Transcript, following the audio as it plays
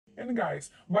And guys,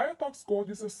 Biotox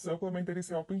Gold is a supplement that is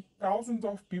helping thousands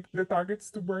of people that targets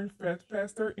to burn fat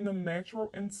faster in a natural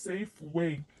and safe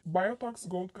way. Biotox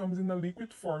Gold comes in a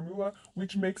liquid formula,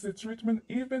 which makes the treatment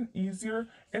even easier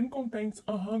and contains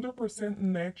 100%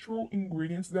 natural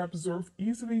ingredients that absorb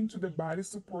easily into the body,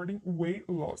 supporting weight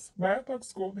loss.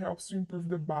 Biotox Gold helps to improve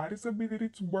the body's ability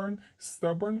to burn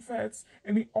stubborn fats,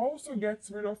 and it also gets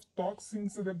rid of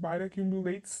toxins that the body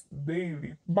accumulates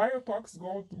daily. Biotox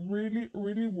Gold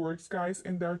really works, guys,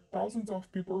 and there are thousands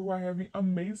of people who are having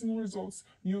amazing results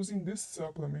using this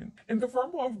supplement. And the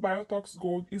formula of Biotox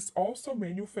Gold is also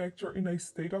manufactured in a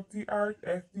state-of-the-art,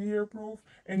 FDA-approved,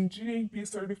 and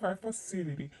GMP-certified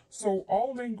facility. So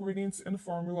all the ingredients and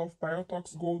formula of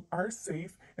Biotox Gold are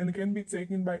safe and can be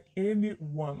taken by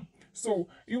anyone. So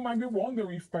you might be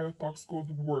wondering if Biotox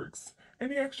Gold works.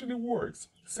 And it actually works.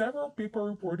 Several people are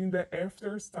reporting that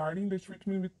after starting the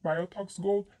treatment with Biotox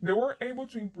Gold, they were able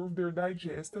to improve their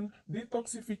digestion,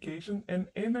 detoxification, and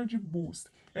energy boost.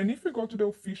 And if you go to the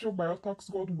official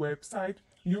Biotox Gold website,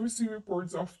 you will see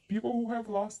reports of people who have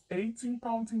lost 18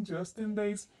 pounds in just 10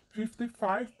 days,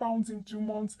 55 pounds in 2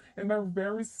 months, and are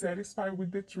very satisfied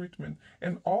with the treatment.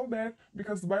 And all that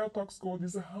because Biotox Gold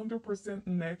is 100%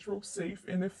 natural, safe,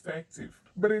 and effective.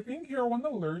 But the thing here I want to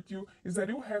alert you is that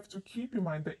you have to keep in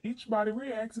mind that each body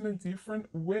reacts in a different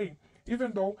way.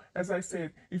 Even though, as I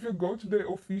said, if you go to the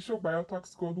official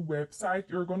Biotox Gold website,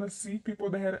 you're gonna see people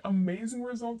that had amazing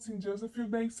results in just a few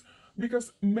days,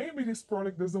 because maybe this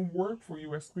product doesn't work for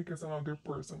you as quick as another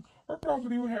person, or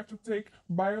probably you have to take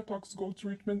Biotox Gold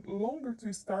treatment longer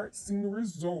to start seeing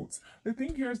results. The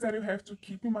thing here is that you have to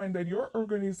keep in mind that your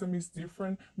organism is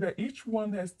different, that each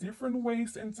one has different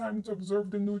ways and time to absorb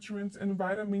the nutrients and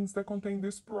vitamins that contain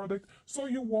this product, so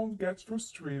you won't get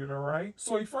frustrated, alright?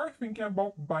 So if you're thinking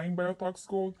about buying Biotox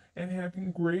Gold and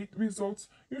having great results,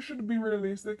 you should be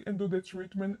realistic and do the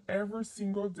treatment every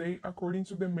single day according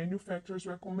to the manufacturer's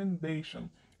recommendation.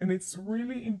 And it's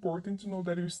really important to know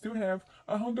that you still have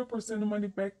 100% money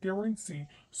back guarantee.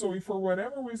 So if for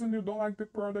whatever reason you don't like the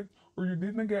product, or you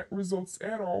didn't get results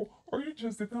at all, or you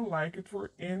just didn't like it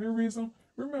for any reason,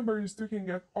 remember you still can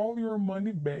get all your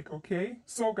money back, okay?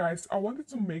 So guys, I wanted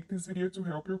to make this video to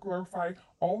help you clarify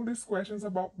all these questions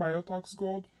about Biotox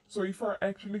Gold. So if you're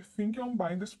actually thinking on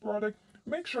buying this product,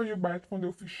 make sure you buy it from the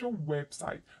official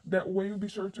website. That way you'll be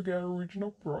sure to get an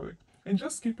original product. And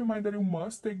just keep in mind that you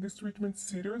must take this treatment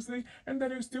seriously and that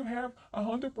you still have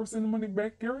 100% money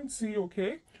back guarantee,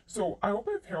 okay? So I hope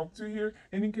I've helped you here.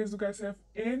 And in case you guys have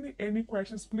any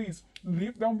questions, please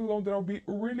leave down below, that I'll be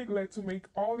really glad to make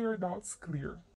all your doubts clear.